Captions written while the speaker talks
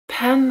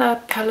pan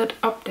that palette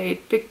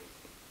update.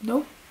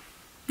 Nope.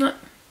 No.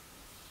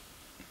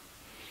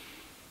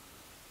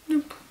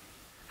 Nope.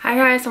 Hi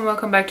guys and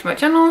welcome back to my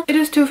channel. It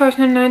is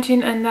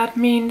 2019 and that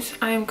means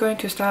I am going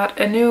to start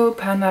a new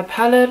pan that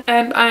palette,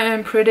 and I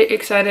am pretty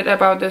excited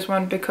about this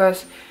one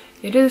because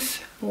it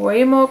is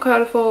way more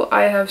colorful.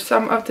 I have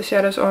some of the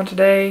shadows on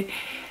today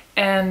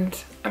and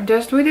I'm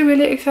just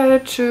really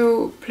excited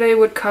to play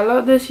with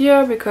color this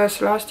year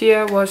because last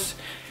year was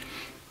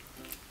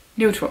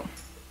neutral.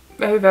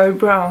 Very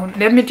brown.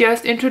 Let me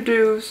just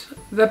introduce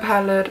the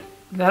palette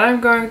that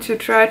I'm going to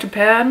try to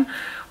pan,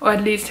 or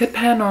at least hit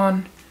pan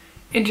on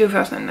in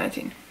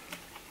 2019.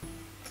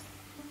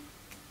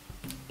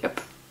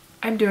 Yep,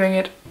 I'm doing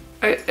it.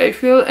 I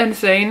feel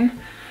insane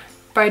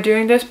by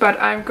doing this,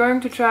 but I'm going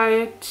to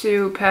try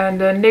to pan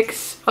the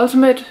NYX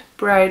Ultimate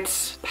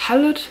Brights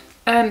palette,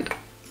 and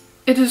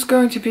it is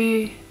going to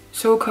be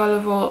so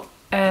colorful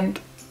and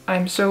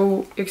I'm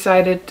so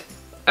excited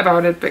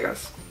about it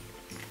because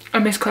I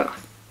miss color.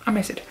 I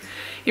miss it.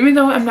 Even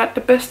though I'm not the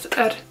best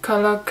at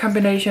color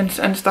combinations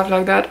and stuff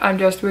like that, I'm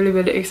just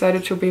really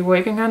excited to be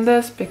working on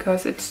this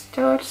because it's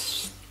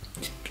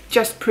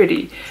just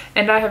pretty.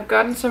 And I have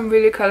gotten some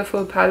really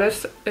colorful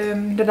palettes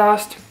the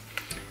last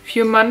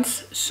few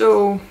months,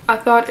 so I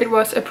thought it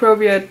was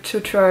appropriate to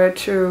try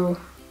to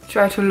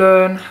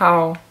learn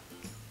how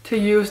to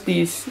use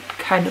these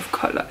kind of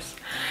colors.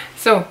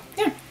 So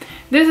yeah,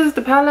 this is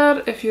the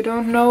palette if you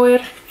don't know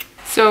it.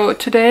 So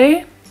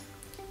today,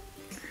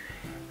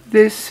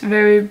 this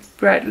very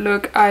bright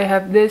look, I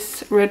have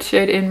this red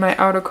shade in my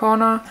outer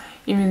corner,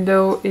 even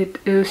though it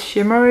is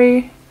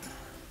shimmery.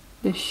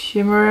 The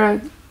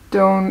shimmer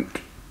don't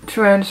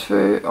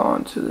transfer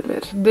onto the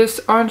lid. This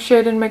orange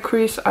shade in my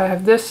crease, I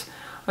have this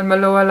on my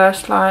lower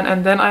lash line,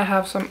 and then I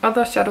have some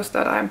other shadows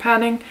that I'm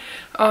panning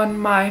on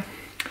my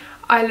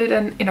eyelid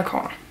and inner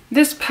corner.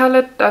 This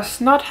palette does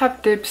not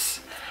have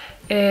dips.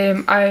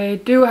 I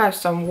do have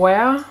some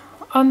wear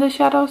on the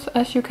shadows,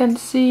 as you can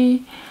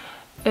see.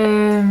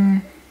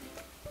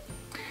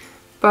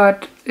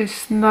 But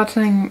it's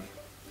nothing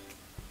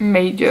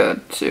major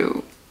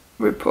to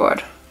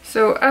report.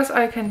 So as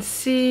I can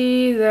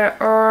see,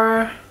 there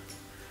are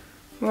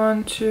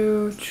 1,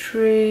 2,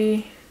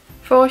 3,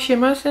 4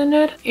 shimmers in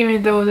it,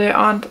 even though they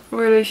aren't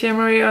really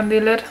shimmery on the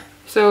lid.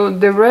 So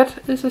the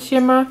red is a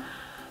shimmer,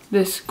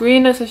 this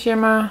green is a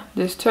shimmer,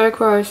 this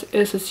turquoise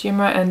is a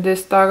shimmer, and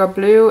this darker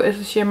blue is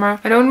a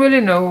shimmer. I don't really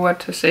know what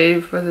to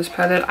say for this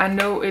palette. I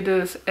know it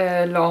is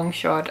a long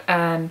shot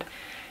and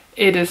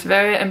it is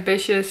very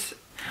ambitious.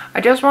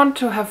 I just want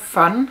to have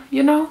fun,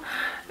 you know.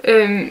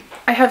 I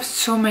have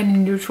so many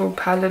neutral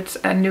palettes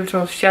and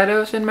neutral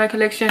shadows in my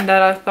collection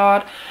that I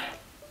thought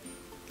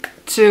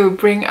to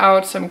bring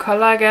out some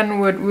color again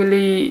would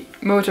really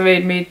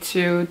motivate me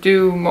to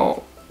do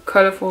more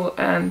colorful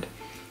and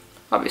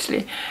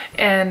obviously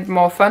and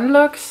more fun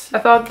looks. I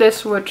thought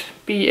this would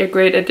be a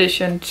great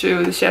addition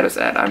to the shadows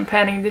that I'm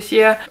panning this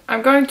year.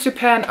 I'm going to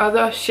pan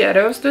other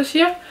shadows this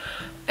year,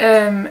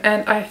 and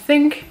I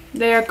think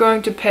they are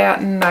going to pair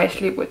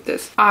nicely with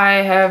this. I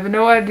have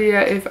no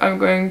idea if I'm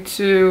going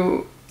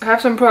to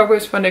have some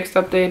progress for next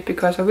update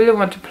because I really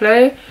want to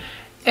play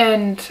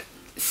and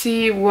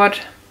see what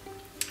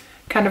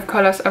kind of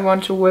colors I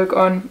want to work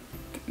on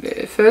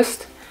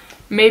first.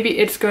 Maybe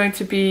it's going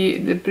to be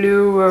the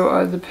blue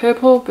or the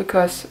purple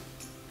because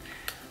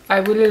I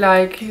really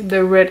like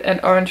the red and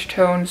orange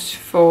tones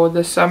for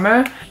the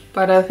summer,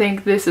 but I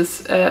think this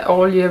is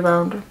all year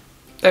round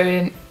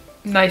very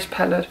nice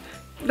palette.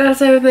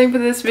 That's everything for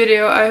this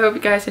video. I hope you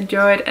guys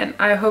enjoyed and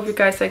I hope you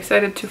guys are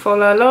excited to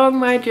follow along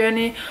my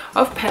journey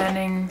of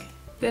panning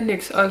the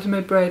NYX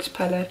Ultimate Brights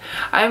palette.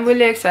 I'm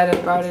really excited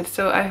about it,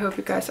 so I hope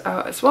you guys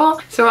are as well.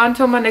 So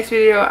until my next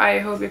video, I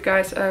hope you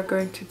guys are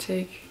going to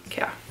take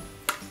care.